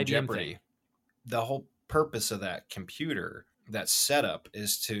that was on IBM Jeopardy. thing. The whole purpose of that computer, that setup,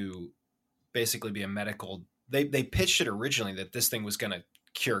 is to basically be a medical. They pitched it originally that this thing was going to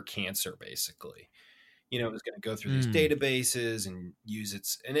cure cancer, basically. It was going to go through these databases and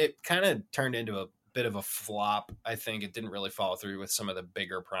use and it kind of turned into a bit of a flop. I think it didn't really follow through with some of the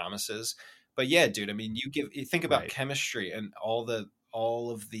bigger promises. But yeah, dude, I mean, you think about chemistry and all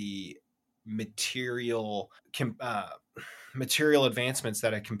of the material advancements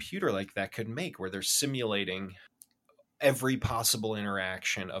that a computer like that could make, where they're simulating every possible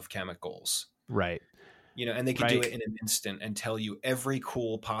interaction of chemicals. Right. And they could do it in an instant and tell you every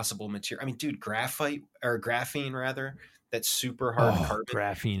cool possible material. I mean, dude, graphene rather, that's super hard carbon.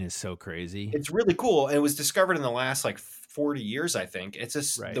 Graphene is so crazy. It's really cool. And it was discovered in the last 40 years, I think. It's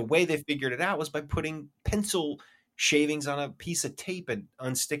just the way they figured it out was by putting pencil shavings on a piece of tape and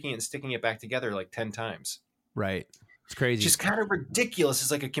unsticking it and sticking it back together 10 times. Right. It's crazy. Just kind of ridiculous.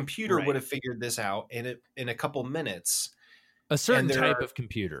 It's like a computer would have figured this out in a couple minutes. A certain type of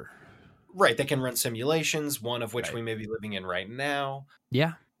computer. Right. They can run simulations, one of which we may be living in right now.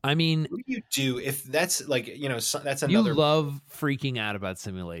 Yeah. I mean, what do you do if that's that's another. You love freaking out about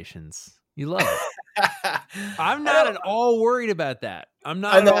simulations. You love it. I'm not at all worried about that. I'm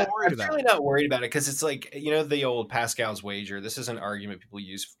not at all worried about it. I'm really not worried about it because it's the old Pascal's wager. This is an argument people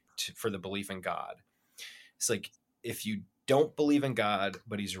use for the belief in God. It's like, if you don't believe in God,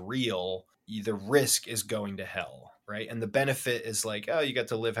 but he's real, the risk is going to hell, right? And the benefit is you got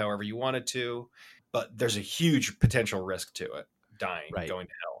to live however you wanted to, but there's a huge potential risk to it, dying, going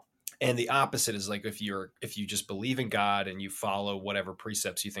to hell. And the opposite is if you just believe in God and you follow whatever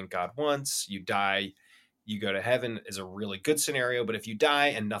precepts you think God wants, you die, you go to heaven, is a really good scenario. But if you die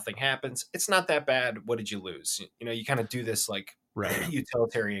and nothing happens, it's not that bad. What did you lose? You kind of do this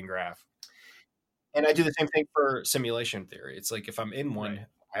utilitarian graph. And I do the same thing for simulation theory. It's if I'm in one,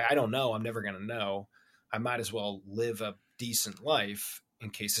 I don't know. I'm never going to know. I might as well live a decent life in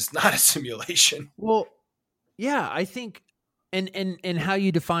case it's not a simulation. Well, yeah, I think, and how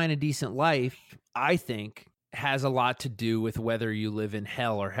you define a decent life, I think, has a lot to do with whether you live in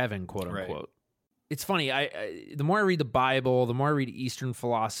hell or heaven, quote unquote. Right. It's funny. I the more I read the Bible, the more I read Eastern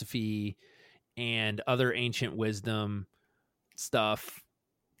philosophy and other ancient wisdom stuff.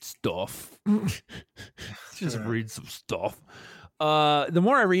 Just read some stuff. The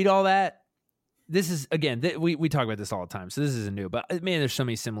more I read all that, this is, again, we talk about this all the time, so this isn't new, but man, there's so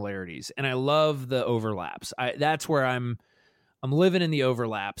many similarities, and I love the overlaps. That's where I'm living in the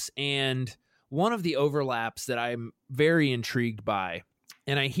overlaps, and one of the overlaps that I'm very intrigued by,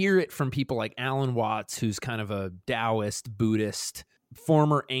 and I hear it from people like Alan Watts, who's kind of a Taoist, Buddhist,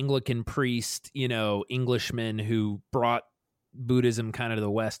 former Anglican priest, Englishman who brought Buddhism kind of to the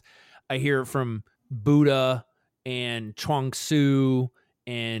West. I hear it from Buddha and Chuang Tzu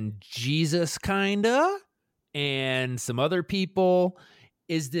and Jesus kinda, and some other people,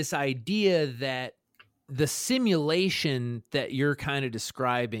 is this idea that the simulation that you're kind of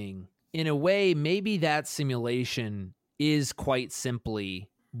describing, in a way, maybe that simulation is quite simply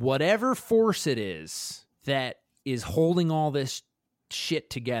whatever force it is that is holding all this shit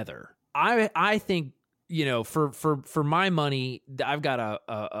together. I think, for my money, I've got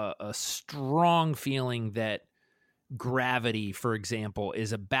a strong feeling that gravity, for example,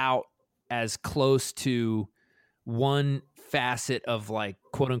 is about as close to one facet of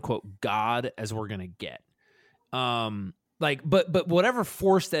quote unquote God as we're gonna get. But whatever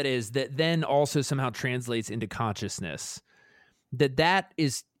force that is, that then also somehow translates into consciousness, that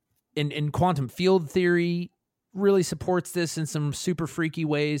is in quantum field theory really supports this in some super freaky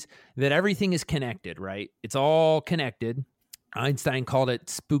ways, that everything is connected, right? It's all connected. Einstein called it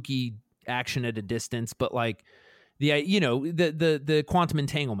spooky action at a distance, but the quantum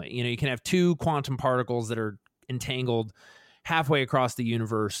entanglement, you can have two quantum particles that are entangled halfway across the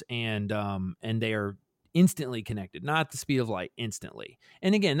universe, and they are instantly connected, not at the speed of light, instantly.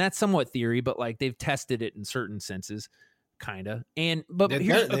 And again, that's somewhat theory, but they've tested it in certain senses. kind of. And but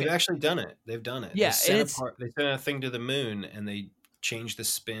they've actually done it. They've done it. Yeah, they sent a thing to the moon, and they changed the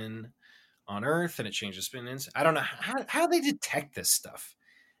spin on Earth, and it changed the spin. I don't know how they detect this stuff.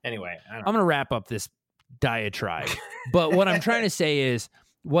 Anyway, I'm going to wrap up this diatribe. But what I'm trying to say is,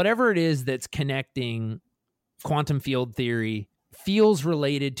 whatever it is that's connecting quantum field theory feels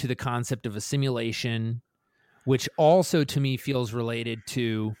related to the concept of a simulation, which also to me feels related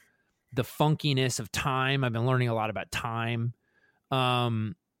to the funkiness of time. I've been learning a lot about time.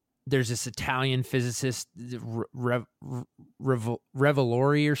 There's this Italian physicist,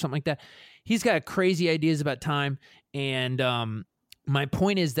 Revolori or something like that. He's got crazy ideas about time. And my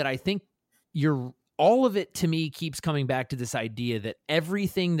point is that I think all of it to me keeps coming back to this idea that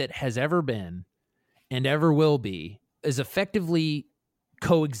everything that has ever been and ever will be is effectively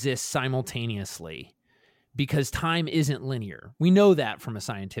coexists simultaneously, because time isn't linear. We know that from a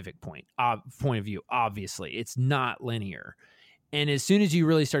scientific point of view. Obviously, it's not linear. And as soon as you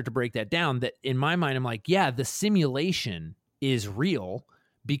really start to break that down, that in my mind, I'm like, yeah, the simulation is real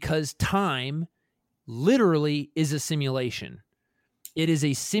because time literally is a simulation. It is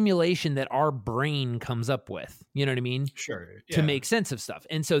a simulation that our brain comes up with. You know what I mean? Sure. Yeah. To make sense of stuff.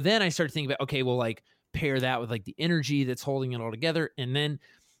 And so then I start thinking about, okay, well, like pair that with like the energy that's holding it all together. And then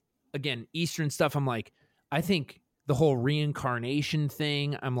again, Eastern stuff, I'm like, I think the whole reincarnation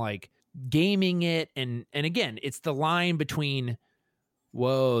thing, I'm like gaming it. And again, it's the line between,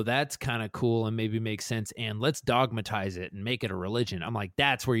 whoa, that's kind of cool and maybe makes sense, and let's dogmatize it and make it a religion. I'm like,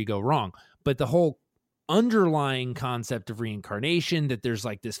 that's where you go wrong. But the whole underlying concept of reincarnation, that there's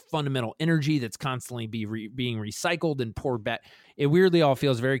like this fundamental energy that's constantly being recycled and poured back, it weirdly all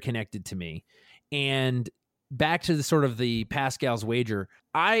feels very connected to me. And back to the sort of the Pascal's wager,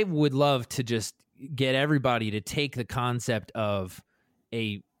 I would love to just get everybody to take the concept of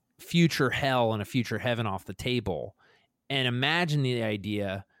a future hell and a future heaven off the table and imagine the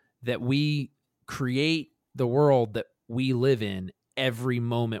idea that we create the world that we live in every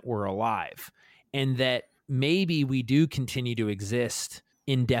moment we're alive, and that maybe we do continue to exist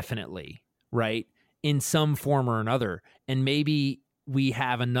indefinitely, right? In some form or another. And maybe we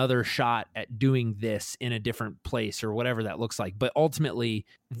have another shot at doing this in a different place or whatever that looks like. But ultimately,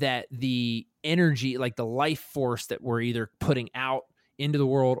 that the energy, like the life force that we're either putting out into the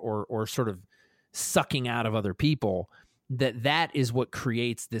world or sort of sucking out of other people, that is what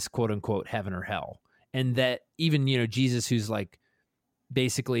creates this quote unquote heaven or hell. And that even, Jesus, who's like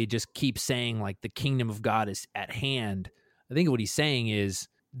basically just keeps saying like the kingdom of God is at hand. I think what he's saying is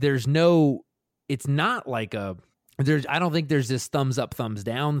it's not like I don't think there's this thumbs up, thumbs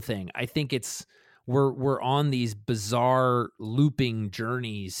down thing. I think it's we're on these bizarre looping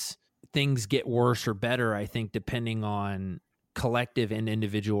journeys. Things get worse or better, I think, depending on collective and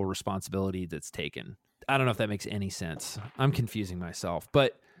individual responsibility that's taken. I don't know if that makes any sense. I'm confusing myself,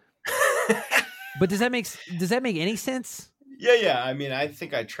 but does that make any sense? Yeah. I mean, I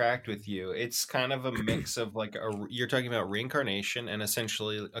think I tracked with you. It's kind of a mix of like you're talking about reincarnation and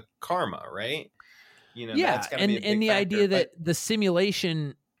essentially a karma, right? Yeah, that's gotta be a big and the factor, idea that the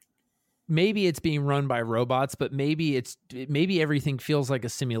simulation, maybe it's being run by robots, but maybe everything feels like a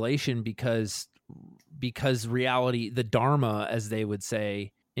simulation because reality, the Dharma, as they would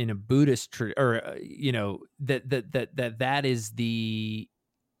say in a Buddhist that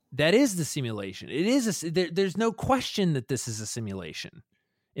is the simulation. It is there's no question that this is a simulation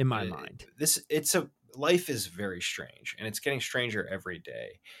in my mind. Life is very strange, and it's getting stranger every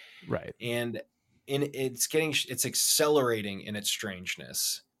day. Right. And it's accelerating in its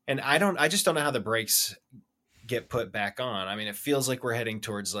strangeness. And I just don't know how the brakes get put back on. I mean, it feels like we're heading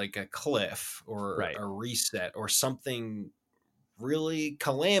towards like a cliff or a reset or something really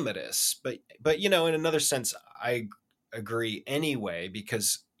calamitous. But in another sense, I agree anyway,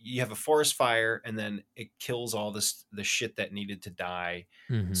 because you have a forest fire and then it kills all the shit that needed to die,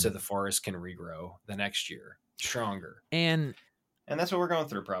 so the forest can regrow the next year stronger. And that's what we're going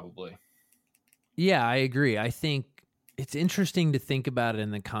through probably. Yeah, I agree. I think it's interesting to think about it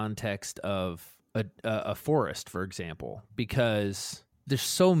in the context of a forest, for example, because there's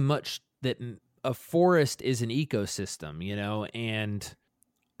so much that a forest is an ecosystem, and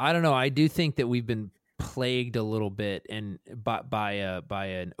I don't know. I do think that we've been plagued a little bit by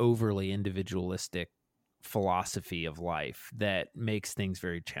an overly individualistic philosophy of life that makes things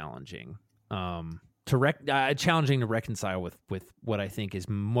very challenging. Challenging to reconcile with what I think is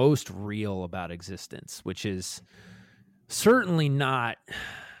most real about existence, which is certainly not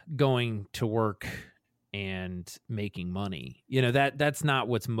going to work and making money. That's not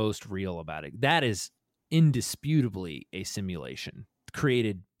what's most real about it. That is indisputably a simulation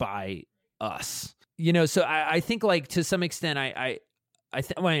created by us. So I think like to some extent,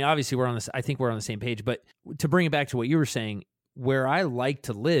 obviously we're on this. I think we're on the same page. But to bring it back to what you were saying, where I like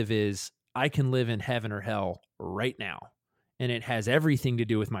to live is I can live in heaven or hell right now, and it has everything to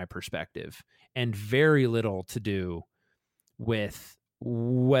do with my perspective and very little to do with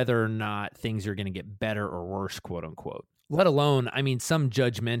whether or not things are going to get better or worse, quote unquote. Let alone, I mean, some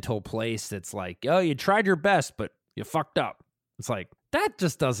judgmental place that's like, oh, you tried your best, but you fucked up. It's like that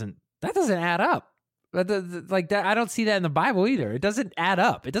doesn't add up. Like that, I don't see that in the Bible either. It doesn't add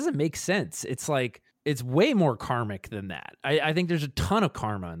up. It doesn't make sense. It's like it's way more karmic than that. I think there's a ton of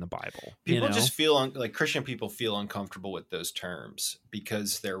karma in the Bible. People just feel like Christian people feel uncomfortable with those terms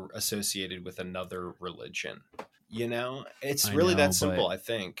because they're associated with another religion. It's really that simple. I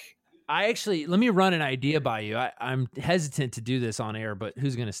think. Let me run an idea by you. I'm hesitant to do this on air, but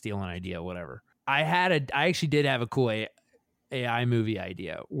who's going to steal an idea? Whatever. I actually did have a cool AI movie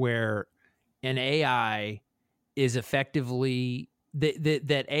idea where an AI is effectively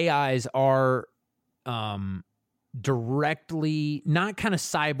that AIs are directly not kind of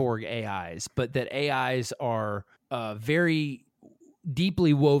cyborg AIs, but that AIs are very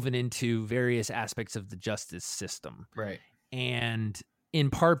deeply woven into various aspects of the justice system. Right. And in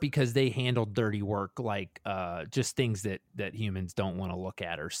part because they handle dirty work, like just things that humans don't want to look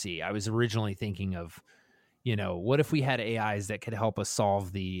at or see. I was originally thinking of, what if we had AIs that could help us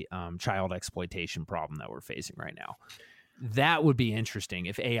solve the child exploitation problem that we're facing right now? That would be interesting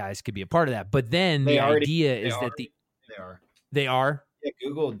if AIs could be a part of that. But then they are. Yeah,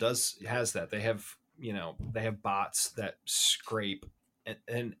 Google has that. They have bots that scrape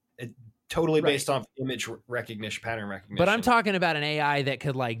and it totally based off image recognition, pattern recognition. But I'm talking about an AI that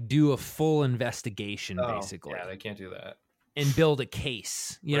could like do a full investigation, basically. Yeah, they can't do that. And build a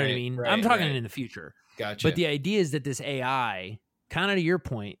case. You know what I mean? I'm talking in the future. Gotcha. But the idea is that this AI, kind of to your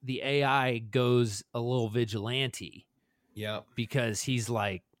point, the AI goes a little vigilante. Yeah. Because he's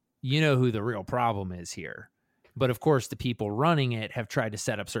like, who the real problem is here. But of course, the people running it have tried to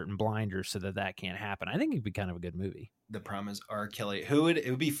set up certain blinders so that can't happen. I think it'd be kind of a good movie. The problem is R. Kelly. It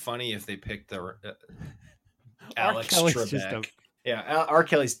would be funny if they picked the Alex Trebek. R.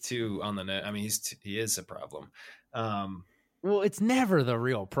 Kelly's too on the net. I mean, he is a problem. Well, it's never the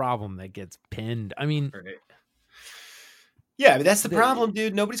real problem that gets pinned. I mean, right. Yeah, but that's the problem,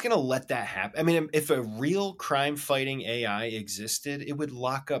 dude. Nobody's going to let that happen. I mean, if a real crime-fighting AI existed, it would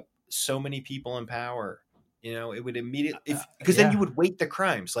lock up so many people in power. It would immediately because then you would weight the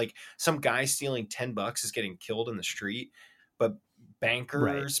crimes. Like some guy stealing $10 is getting killed in the street, but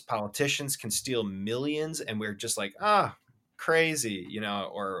bankers, politicians can steal millions, and we're just like, crazy,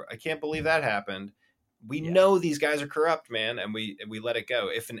 or I can't believe that happened. We know these guys are corrupt, man, and we let it go.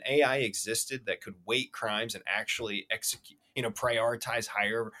 If an AI existed that could weight crimes and actually execute, prioritize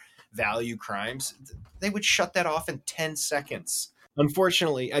higher value crimes, they would shut that off in 10 seconds.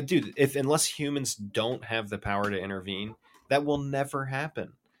 Unfortunately, dude, unless humans don't have the power to intervene, that will never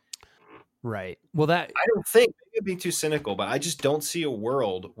happen. Right. Well, I don't think, maybe I'm being too cynical, but I just don't see a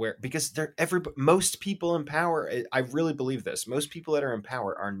world where, because most people in power, I really believe this, most people that are in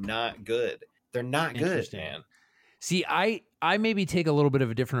power are not good. They're not good, man. See, I maybe take a little bit of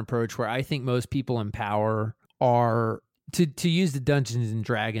a different approach where I think most people in power are, to use the Dungeons and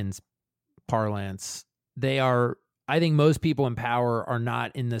Dragons parlance, I think most people in power are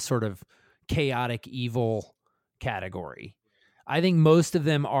not in the sort of chaotic evil category. I think most of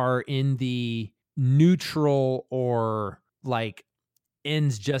them are in the neutral or like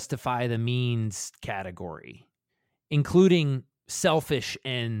ends justify the means category, including selfish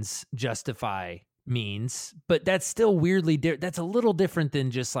ends justify means, but that's still weirdly that's a little different than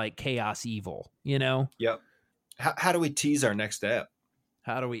just like chaos evil, Yep. How do we tease our next step?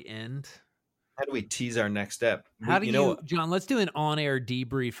 How do we end? How do we tease our next step? John, let's do an on-air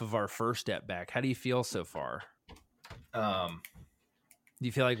debrief of our first step back. How do you feel so far? Do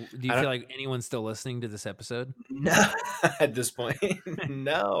you feel like anyone's still listening to this episode? No, at this point,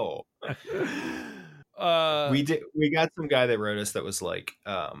 no. We got some guy that wrote us that was like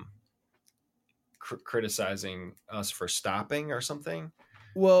criticizing us for stopping or something.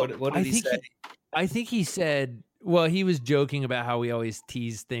 Well, what did he say? I think he said, well, he was joking about how we always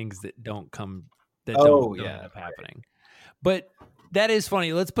tease things that don't end up happening. But that is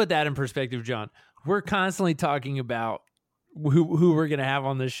funny. Let's put that in perspective, John. We're constantly talking about who we're going to have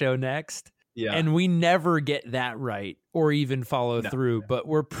on the show next. Yeah. And we never get that right or even follow through, but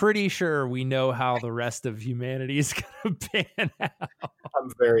we're pretty sure we know how the rest of humanity is going to pan out.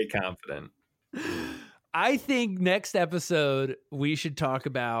 I'm very confident. I think next episode we should talk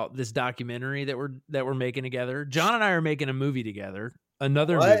about this documentary that we're making together. John and I are making a movie together,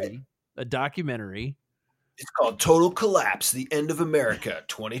 another movie. a documentary. It's called Total Collapse: The End of America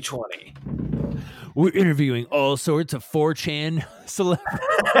 2020. We're interviewing all sorts of 4chan celebrities.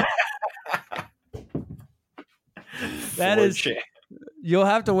 That is, 4chan. you'll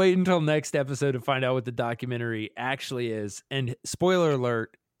have to wait until next episode to find out what the documentary actually is. And spoiler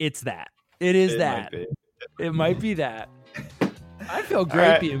alert, it's that. It is that. It might be that. I feel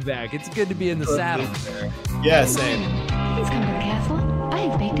great being back. It's good to be in the saddle. Yeah, same. Please come to the castle. I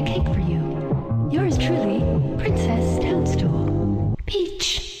have baked a cake for you. Yours truly, Princess